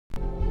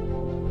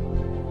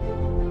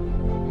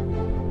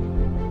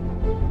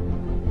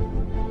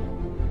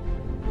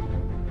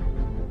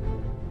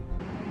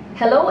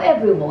Hello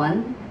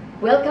everyone!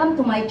 Welcome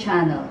to my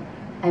channel.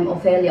 I'm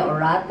Ofelia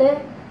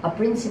Orate, a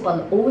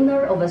principal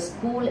owner of a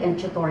school and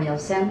tutorial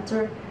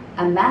center,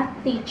 a math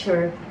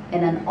teacher,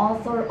 and an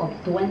author of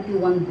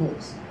 21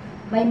 books.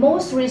 My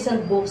most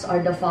recent books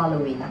are the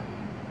following: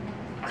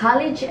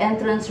 College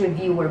Entrance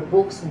Reviewer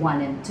Books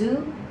 1 and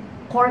 2,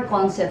 Core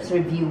Concepts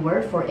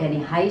Reviewer for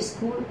any high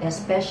school,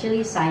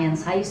 especially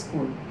Science High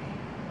School,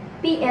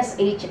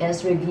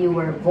 PSHS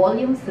Reviewer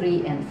Volume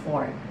 3 and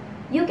 4.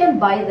 You can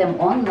buy them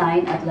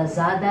online at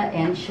Lazada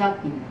and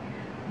Shopee.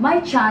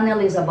 My channel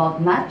is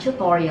about math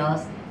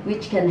tutorials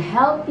which can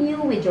help you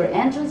with your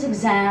entrance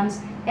exams,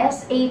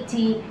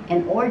 SAT,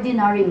 and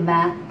ordinary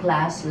math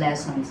class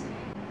lessons.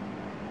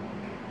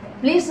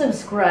 Please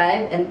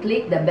subscribe and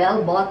click the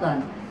bell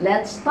button.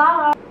 Let's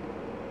start!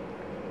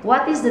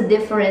 What is the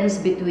difference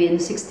between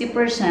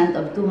 60%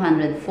 of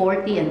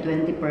 240 and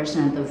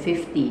 20% of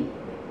 50?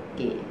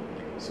 Okay,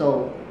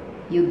 so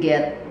you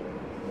get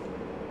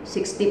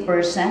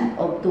 60%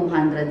 of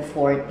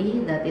 240,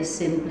 that is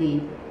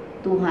simply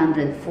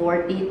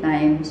 240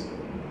 times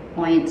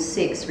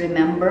 0.6.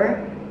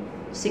 Remember,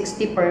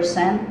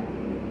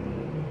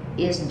 60%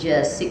 is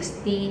just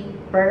 60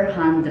 per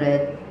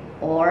 100,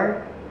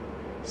 or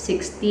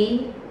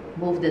 60,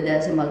 move the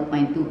decimal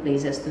point 2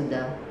 places to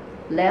the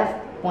left,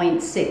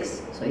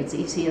 0.6. So it's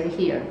easier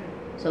here.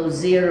 So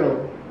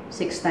 0,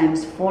 6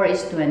 times 4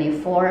 is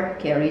 24,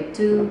 carry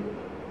 2,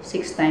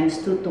 6 times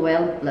 2,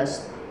 12,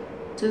 plus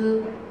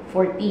 2,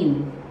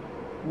 14.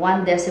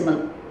 1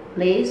 decimal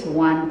place,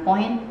 1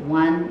 point,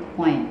 1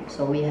 point.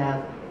 So we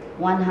have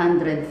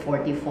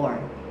 144.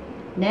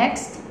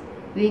 Next,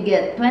 we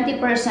get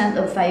 20%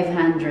 of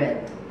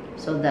 500.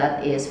 So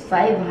that is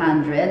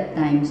 500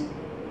 times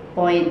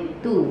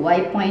 0.2. Why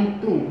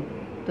 0.2?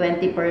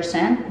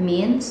 20%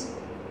 means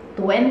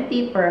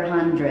 20 per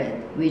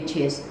 100, which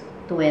is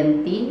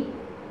 20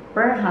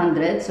 per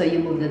 100. So you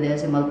move the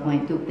decimal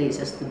point 2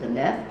 places to the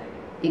left.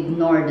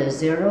 Ignore the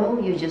 0,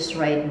 you just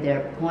write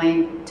there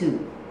 0.2.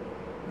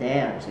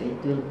 There, so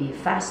it will be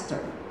faster.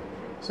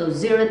 So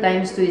 0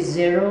 times 2 is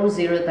 0,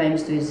 0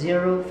 times 2 is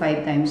 0,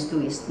 5 times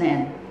 2 is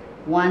 10.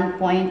 1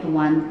 point,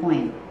 1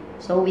 point.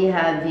 So we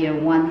have here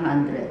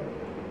 100.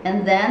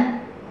 And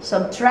then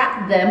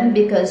subtract them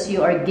because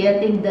you are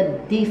getting the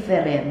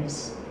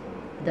difference.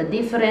 The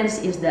difference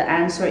is the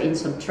answer in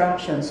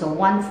subtraction. So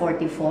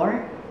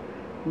 144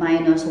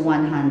 minus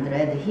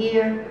 100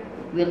 here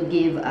will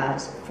give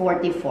us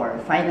 44.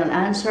 Final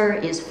answer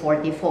is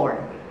 44.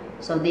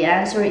 So the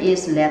answer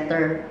is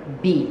letter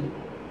B.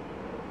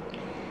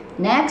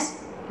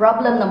 Next,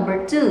 problem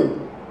number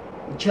 2.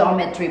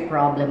 Geometry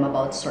problem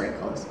about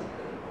circles.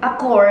 A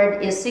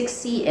chord is 6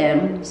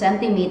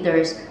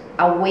 centimeters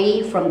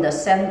away from the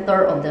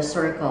center of the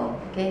circle.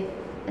 Okay,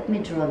 let me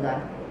draw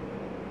that.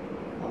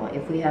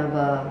 If we have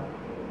a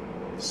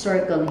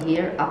circle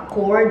here, a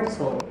chord,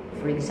 so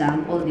for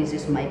example, this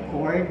is my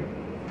chord,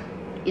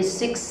 is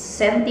 6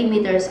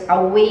 centimeters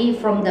away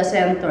from the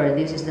center.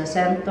 This is the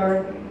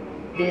center.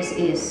 This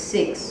is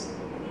 6.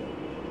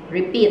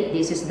 Repeat,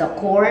 this is the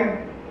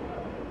chord.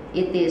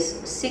 It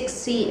is 6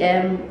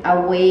 cm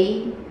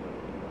away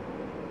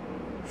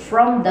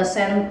from the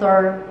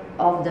center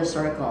of the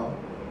circle.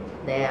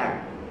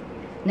 There.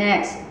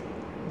 Next,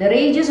 the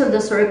radius of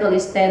the circle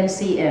is 10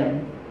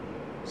 cm.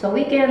 So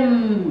we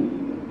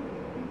can,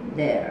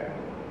 there,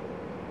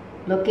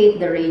 locate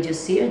the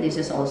radius here. This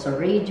is also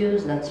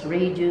radius. That's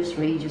radius,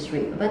 radius,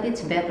 radius. But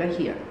it's better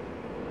here.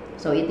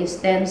 So it is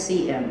 10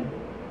 cm.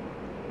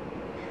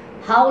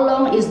 How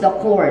long is the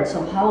chord?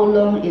 So how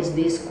long is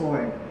this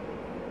chord?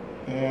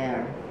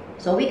 There.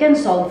 So we can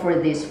solve for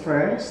this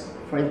first.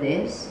 For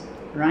this,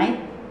 right?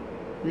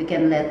 We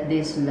can let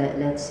this,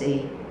 let's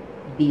say,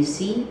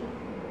 BC.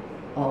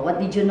 Oh, what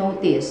did you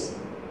notice?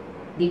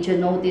 Did you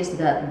notice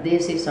that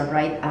this is a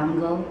right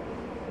angle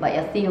by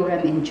a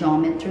theorem in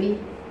geometry?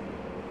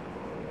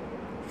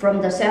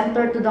 From the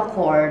center to the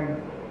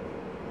chord,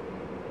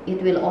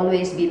 it will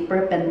always be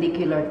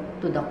perpendicular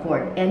to the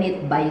chord, and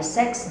it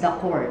bisects the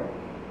chord.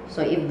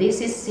 So if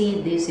this is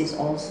C, this is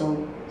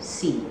also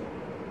C.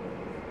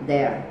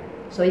 There.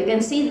 So you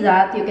can see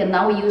that you can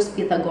now use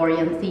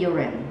Pythagorean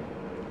theorem.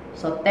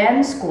 So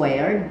 10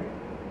 squared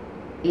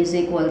is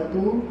equal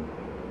to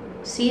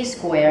C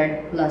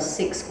squared plus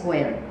 6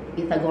 squared.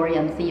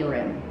 Pythagorean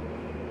theorem.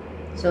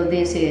 So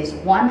this is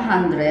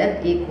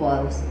 100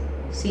 equals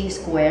C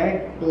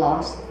squared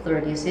plus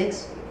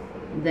 36.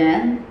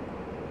 Then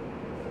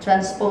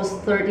transpose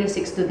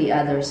 36 to the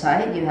other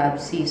side. You have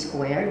C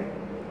squared.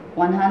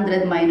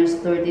 100 minus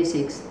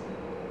 36.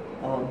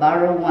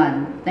 Borrow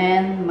 1.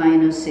 10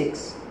 minus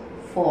 6.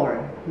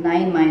 4.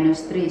 9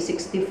 minus 3.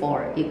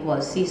 64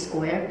 equals C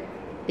squared.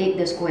 Take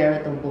the square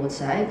root of both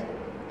sides.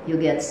 You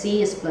get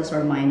C is plus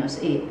or minus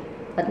 8.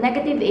 But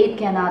negative 8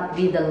 cannot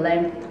be the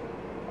length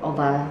of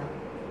a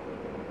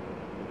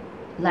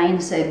line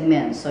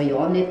segment. So you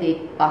only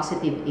take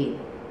positive 8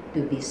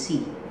 to be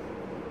C.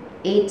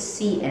 8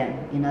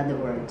 cm, in other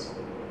words.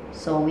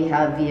 So we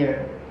have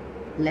here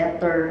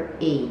letter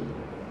A.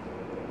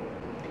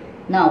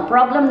 Now,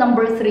 problem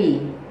number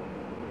 3.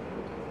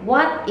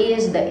 What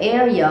is the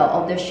area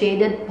of the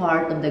shaded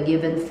part of the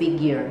given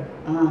figure?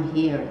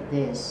 Here,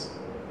 this.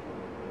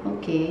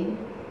 Okay.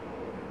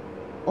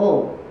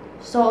 Oh,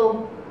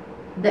 so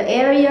the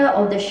area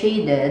of the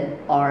shaded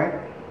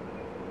part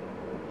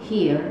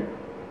here,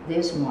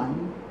 this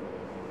one,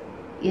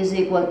 is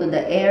equal to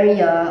the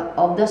area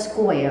of the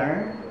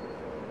square,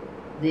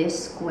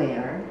 this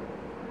square.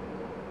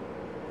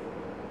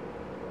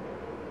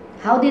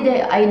 How did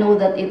I know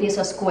that it is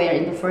a square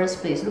in the first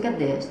place? Look at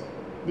this.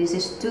 This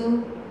is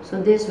 2,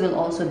 so this will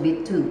also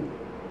be 2.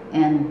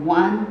 And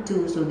 1,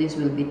 2, so this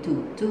will be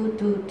 2. 2,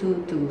 2,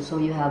 2, 2, so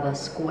you have a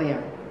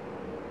square.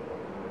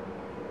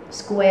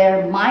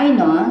 Square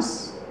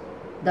minus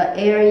the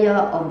area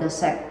of the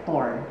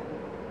sector.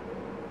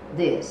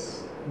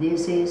 This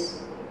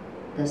is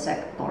the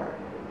sector.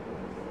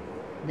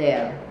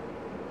 There.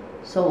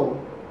 So,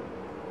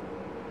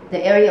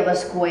 the area of a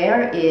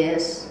square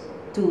is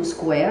 2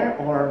 square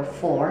or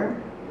 4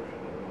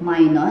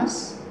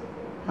 minus,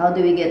 how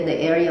do we get the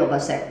area of a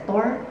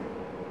sector?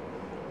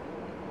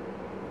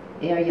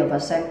 Area of a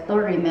sector,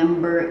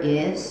 remember,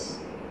 is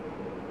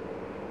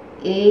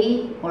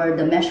A, or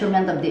the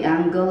measurement of the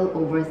angle,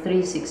 over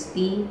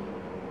 360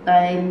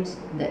 times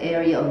the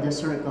area of the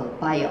circle,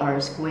 pi r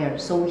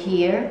squared. So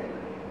here,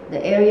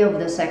 the area of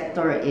the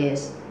sector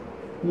is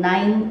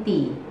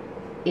 90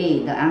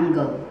 A, the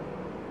angle,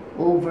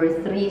 over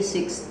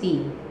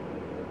 360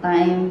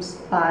 times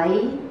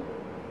pi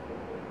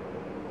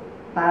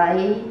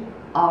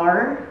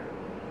r.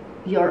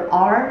 Your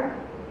r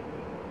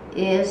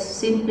is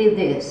simply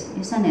this,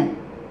 isn't it?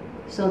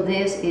 So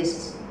this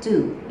is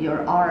 2.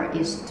 Your r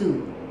is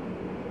 2.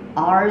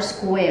 R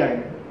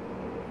squared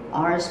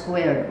or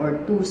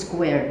 2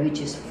 squared, which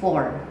is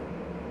 4.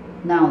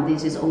 Now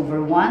this is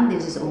over 1,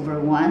 this is over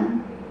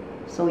 1.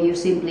 So you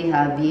simply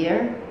have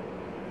here,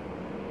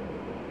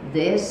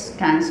 this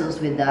cancels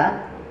with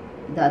that.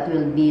 That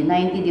will be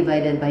 90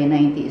 divided by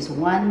 90 is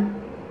 1.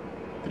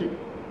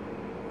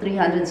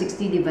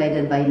 360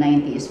 divided by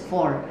 90 is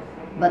 4.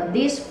 But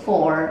this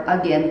 4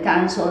 again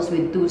cancels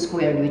with 2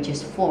 squared, which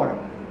is 4.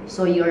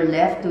 So you're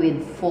left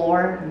with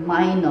 4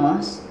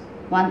 minus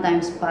 1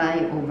 times pi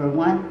over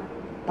 1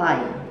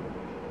 pi.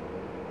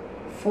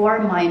 4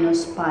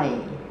 minus pi.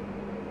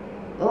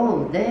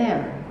 Oh,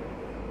 there.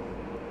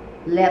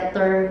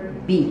 Letter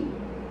B.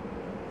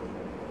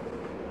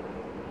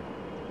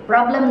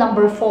 Problem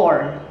number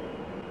 4.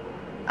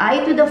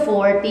 I to the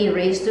 40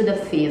 raised to the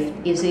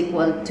 5th is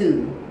equal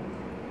to.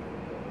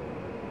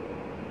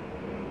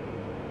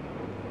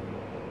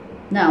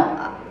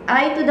 Now,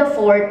 I to the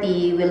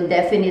 40 will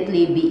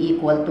definitely be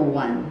equal to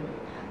 1.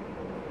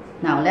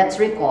 Now, let's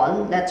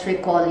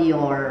recall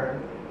your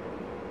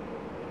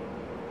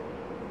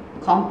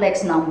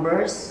complex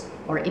numbers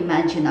or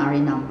imaginary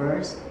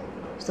numbers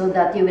so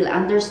that you will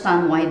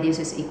understand why this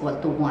is equal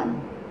to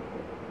 1.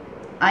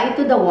 I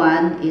to the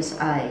 1 is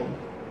I.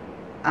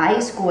 I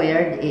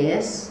squared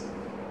is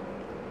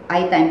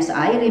I times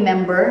I.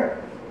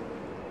 Remember,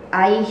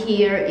 I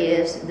here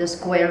is the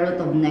square root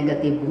of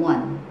negative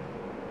 1.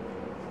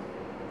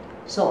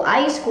 So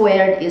I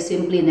squared is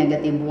simply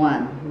negative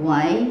 1.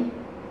 Why?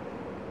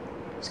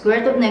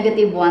 Square root of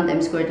negative 1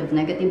 times square root of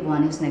negative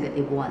 1 is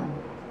negative 1.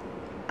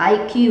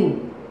 I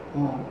cube.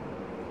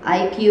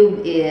 I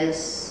cube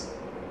is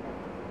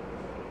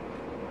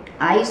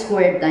I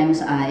squared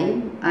times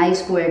I. I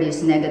squared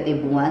is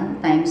negative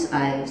 1 times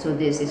I. So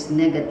this is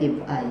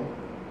negative I.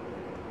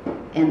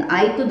 And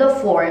I to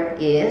the 4th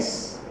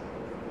is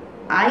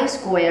I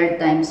squared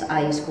times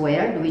I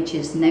squared, which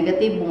is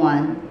negative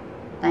 1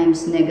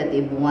 times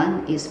negative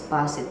 1 is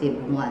positive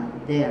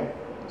 1. There.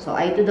 So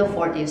I to the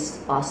 4th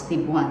is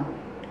positive 1.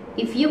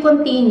 If you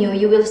continue,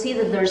 you will see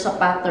that there's a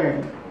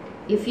pattern.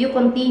 If you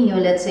continue,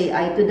 let's say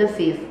I to the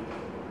 5th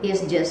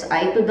is just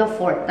I to the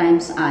 4th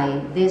times I.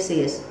 This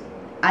is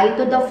I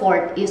to the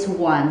 4th is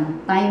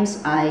 1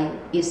 times I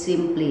is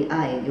simply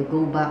I. You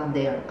go back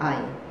there,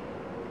 I.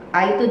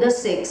 I to the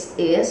 6th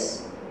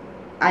is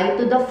I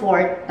to the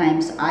 4th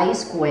times I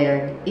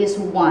squared is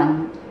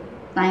 1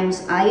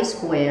 times I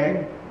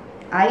squared.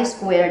 I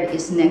squared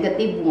is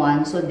negative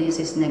 1, so this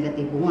is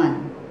negative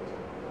 1.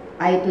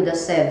 I to the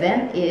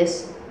 7th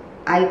is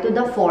I to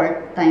the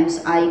 4th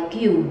times I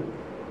cube.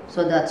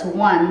 So that's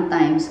 1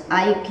 times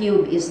I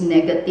cube is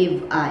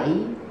negative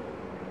I.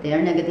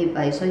 There, negative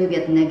I. So you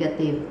get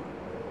negative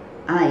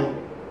I.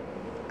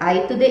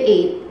 I to the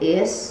 8th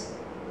is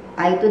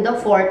I to the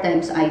 4th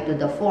times I to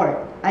the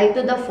 4th. I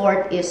to the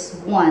 4th is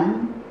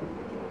 1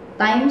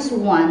 times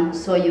 1.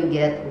 So you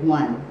get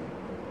 1.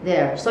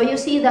 There. So you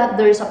see that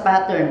there is a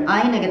pattern.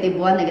 I negative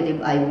 1,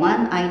 negative I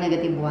 1. I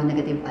negative 1,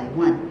 negative I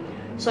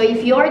 1. So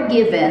if you're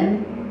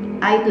given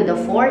I to the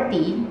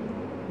 40,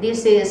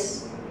 this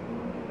is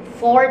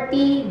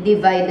 40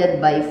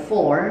 divided by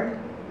 4,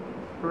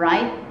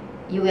 right?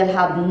 You will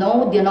have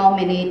no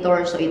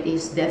denominator, so it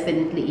is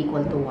definitely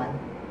equal to 1.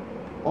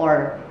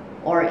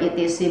 Or it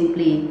is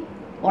simply,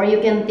 or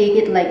you can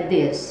take it like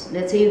this.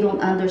 Let's say you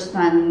don't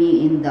understand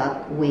me in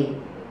that way.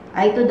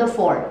 I to the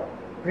 4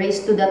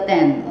 raised to the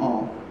 10.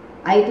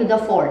 I to the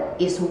 4th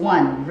is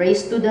 1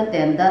 raised to the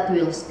 10, that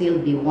will still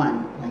be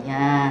 1.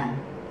 Ayan.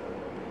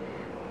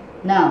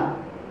 Now,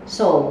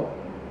 so,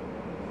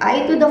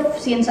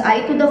 since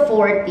I to the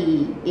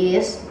 40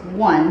 is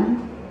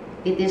 1,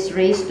 it is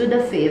raised to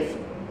the 5th,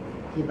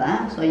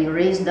 diba? So, you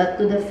raise that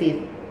to the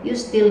 5th, you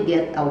still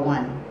get a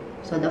 1.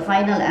 So, the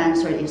final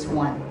answer is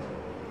 1.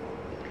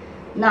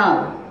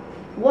 Now,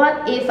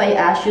 what if I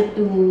ask you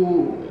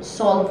to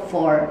solve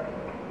for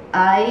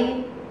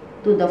I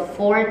to the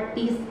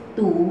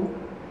 42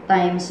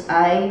 times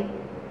I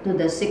to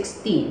the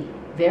 60?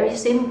 Very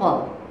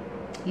simple.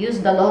 Use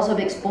the laws of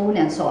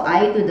exponents. So,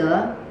 I to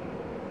the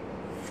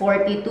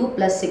 42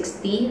 plus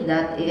 60,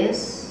 that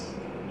is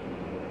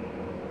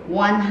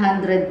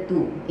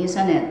 102,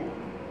 isn't it?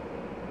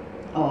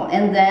 Oh,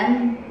 and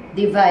then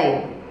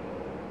divide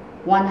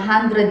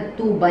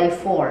 102 by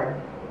 4.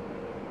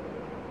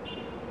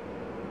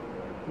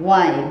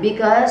 Why?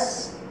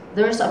 Because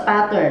there's a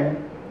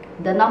pattern.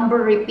 The number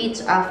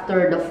repeats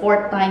after the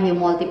 4th time you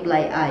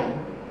multiply I.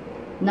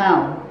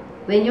 Now,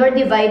 when you're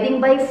dividing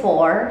by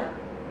 4,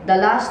 the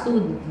last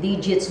 2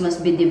 digits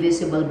must be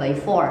divisible by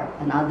 4.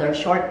 Another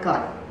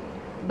shortcut.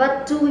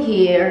 But 2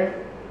 here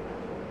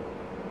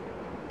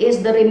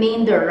is the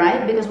remainder,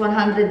 right? Because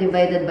 100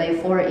 divided by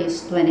 4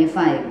 is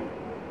 25.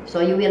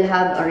 So you will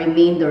have a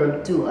remainder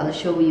of 2. I'll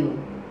show you.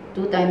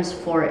 2 times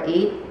 4,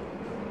 8.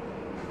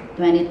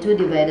 22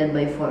 divided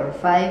by 4,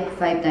 5.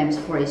 5 times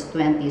 4 is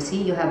 20.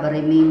 See, you have a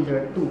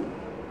remainder 2.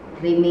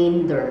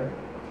 Remainder.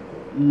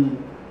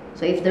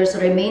 So if there's a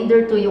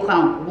remainder 2, you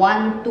count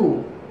 1,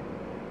 2.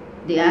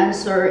 The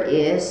answer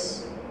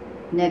is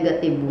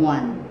negative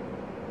 1.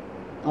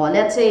 Oh,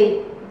 let's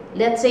say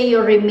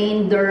your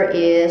remainder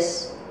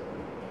is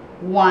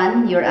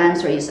 1, your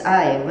answer is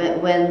I.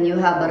 When you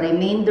have a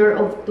remainder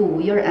of 2,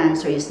 your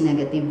answer is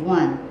negative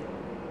 1.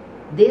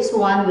 This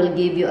one will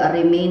give you a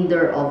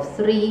remainder of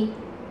 3,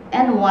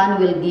 and 1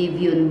 will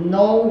give you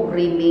no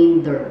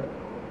remainder.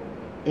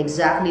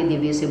 Exactly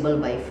divisible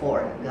by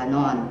 4.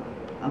 Ganon.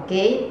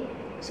 Okay?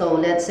 So,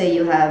 let's say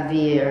you have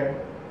here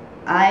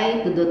I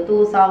to the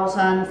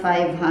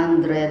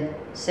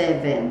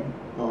 2,507.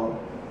 Oh.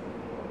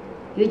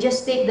 You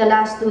just take the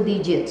last 2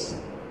 digits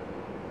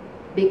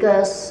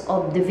because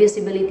of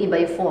divisibility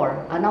by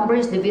 4. A number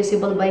is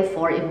divisible by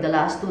 4 if the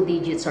last 2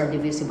 digits are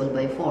divisible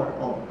by 4.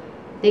 Oh.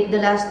 Take the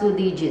last 2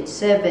 digits.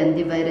 7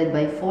 divided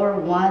by 4,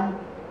 1.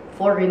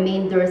 4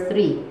 remainder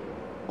 3.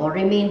 Or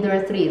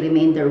remainder 3,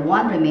 remainder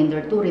 1,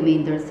 remainder 2,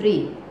 remainder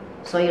 3.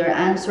 So your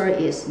answer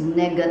is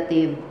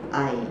negative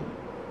I.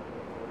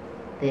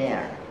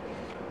 There.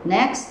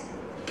 Next,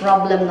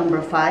 problem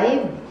number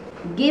 5.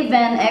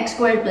 Given x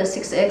squared plus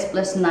 6x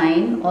plus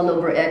 9 all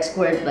over x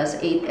squared plus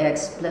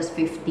 8x plus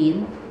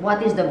 15,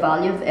 what is the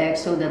value of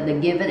x so that the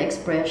given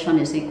expression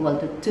is equal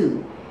to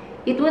 2?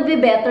 It would be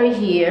better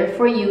here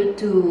for you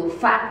to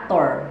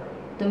factor,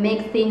 to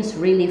make things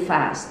really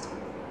fast.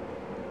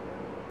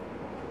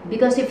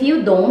 Because if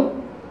you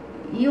don't,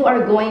 you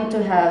are going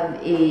to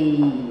have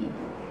a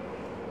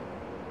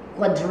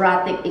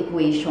quadratic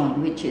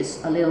equation which is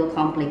a little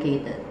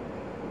complicated.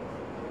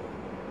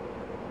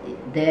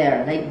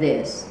 There, like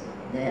this.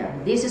 There.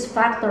 This is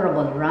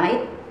factorable,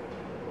 right?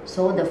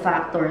 So the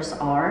factors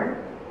are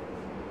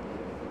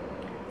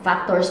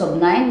factors of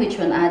 9, which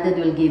when added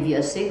will give you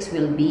a 6,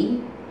 will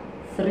be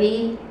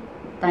 3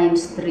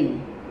 times 3.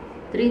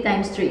 3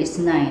 times 3 is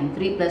 9.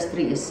 3 plus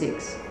 3 is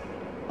 6.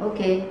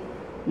 Okay.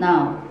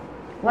 Now,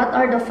 what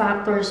are the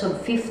factors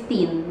of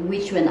 15,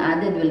 which when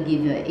added will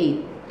give you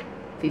 8?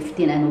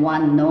 15 and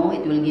 1, no,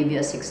 it will give you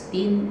a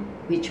 16,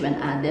 which when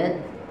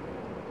added,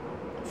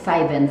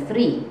 5 and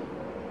 3.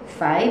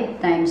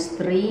 5 times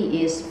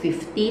 3 is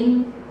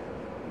 15.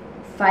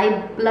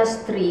 5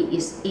 plus 3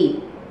 is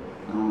 8.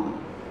 Oh.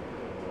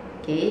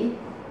 Okay.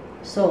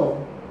 So,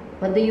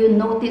 what do you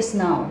notice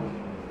now?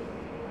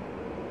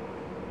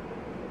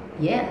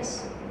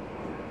 Yes.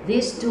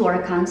 These two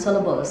are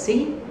cancelable.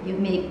 See? You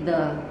make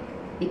the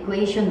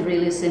equation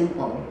really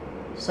simple.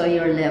 So,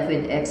 you're left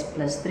with x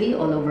plus 3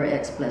 all over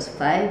x plus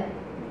 5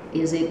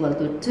 is equal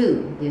to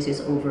 2. This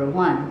is over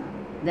 1.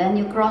 Then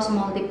you cross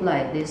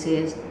multiply. This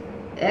is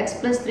x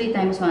plus 3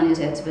 times 1 is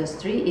x plus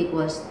 3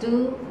 equals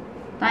 2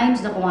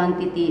 times the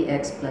quantity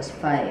x plus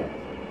 5.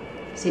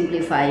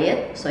 Simplify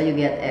it. So you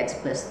get x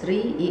plus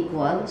 3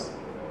 equals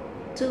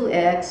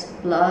 2x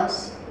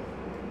plus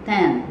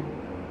 10.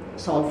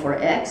 Solve for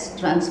x.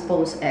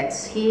 Transpose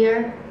x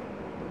here.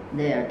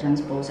 There.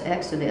 Transpose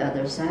x to the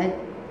other side.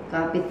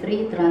 Copy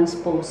 3.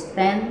 Transpose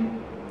 10.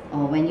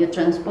 Oh, when you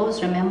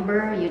transpose,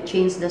 remember, you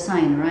change the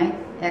sign, right?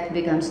 X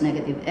becomes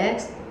negative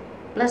x.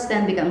 Plus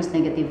 10 becomes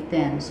negative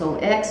 10. So,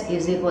 x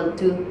is equal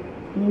to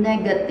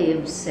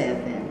negative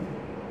 7.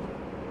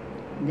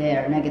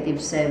 There, negative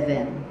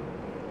 7.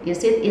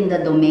 Is it in the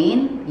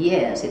domain?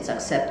 Yes, it's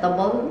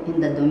acceptable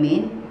in the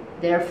domain.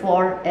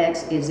 Therefore,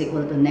 x is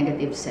equal to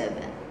negative 7.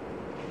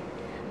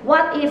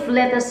 What if,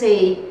 let us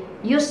say,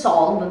 you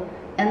solve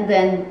and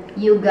then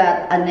you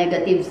got a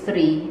negative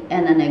 3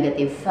 and a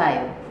negative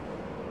 5?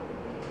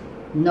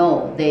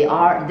 No, they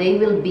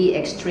will be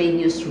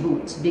extraneous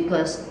roots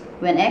because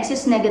When x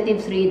is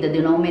negative 3, the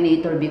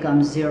denominator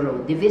becomes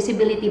 0.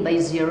 Divisibility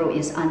by 0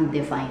 is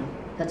undefined.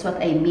 That's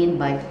what I mean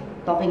by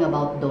talking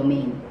about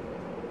domain.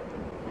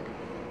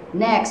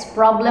 Next,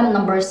 problem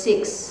number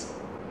 6.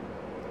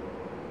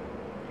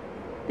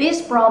 This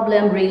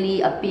problem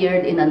really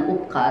appeared in an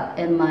UPCAT,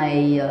 and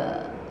my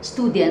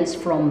students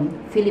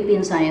from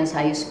Philippine Science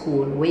High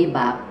School way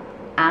back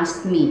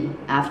asked me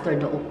after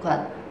the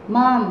UPCAT,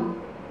 "Mom,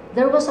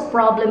 there was a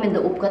problem in the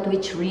UPCAT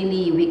which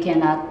really we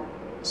cannot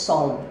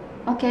solve."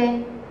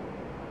 Okay,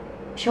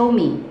 show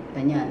me.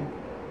 Ganyan.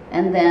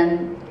 And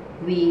then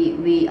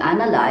we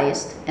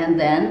analyzed, and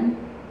then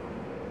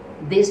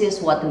this is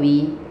what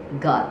we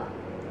got.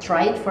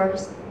 Try it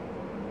first.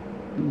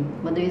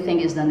 What do you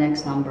think is the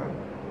next number?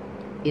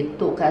 It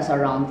took us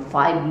around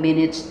 5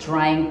 minutes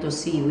trying to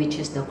see which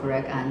is the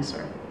correct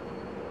answer.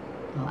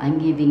 So I'm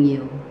giving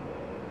you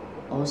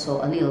also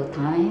a little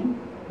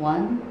time.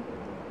 1,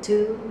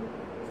 2,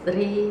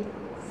 3,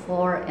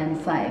 4, and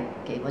 5.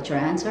 Okay, what's your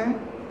answer?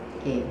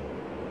 Okay.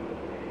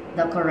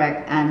 The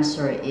correct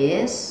answer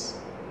is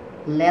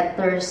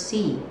letter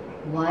C.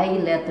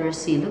 Why letter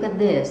C? Look at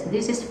this.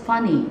 This is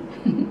funny.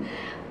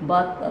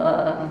 But,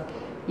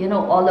 you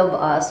know, all of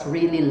us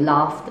really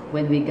laughed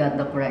when we got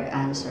the correct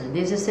answer.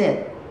 This is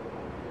it.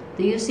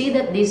 Do you see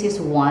that this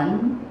is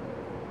 1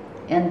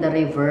 and the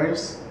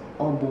reverse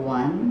of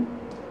 1?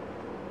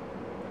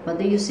 What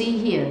do you see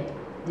here?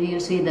 Do you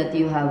see that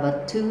you have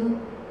a 2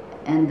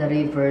 and the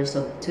reverse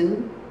of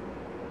 2?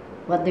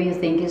 What do you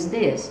think is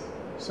this?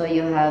 So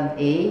you have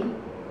a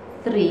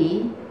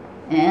 3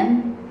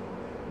 and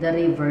the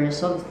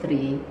reverse of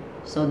 3.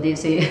 So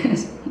this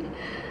is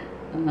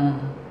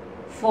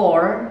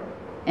 4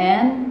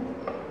 and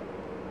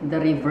the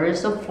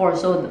reverse of 4.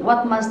 So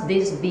what must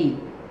this be?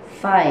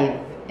 5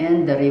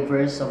 and the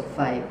reverse of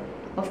 5.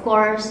 Of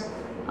course,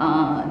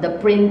 the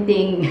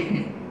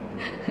printing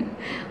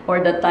or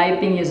the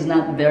typing is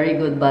not very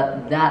good,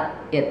 but that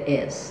it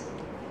is.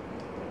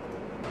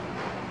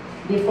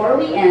 Before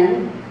we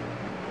end,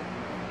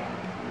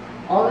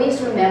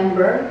 always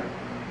remember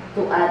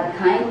to add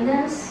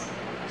kindness,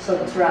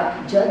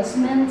 subtract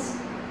judgments,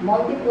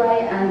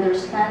 multiply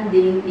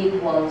understanding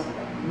equals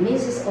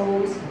Mrs.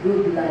 O's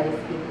good life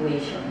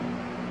equation.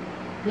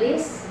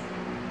 Please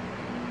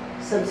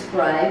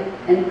subscribe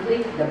and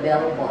click the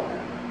bell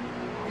button.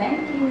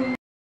 Thank you.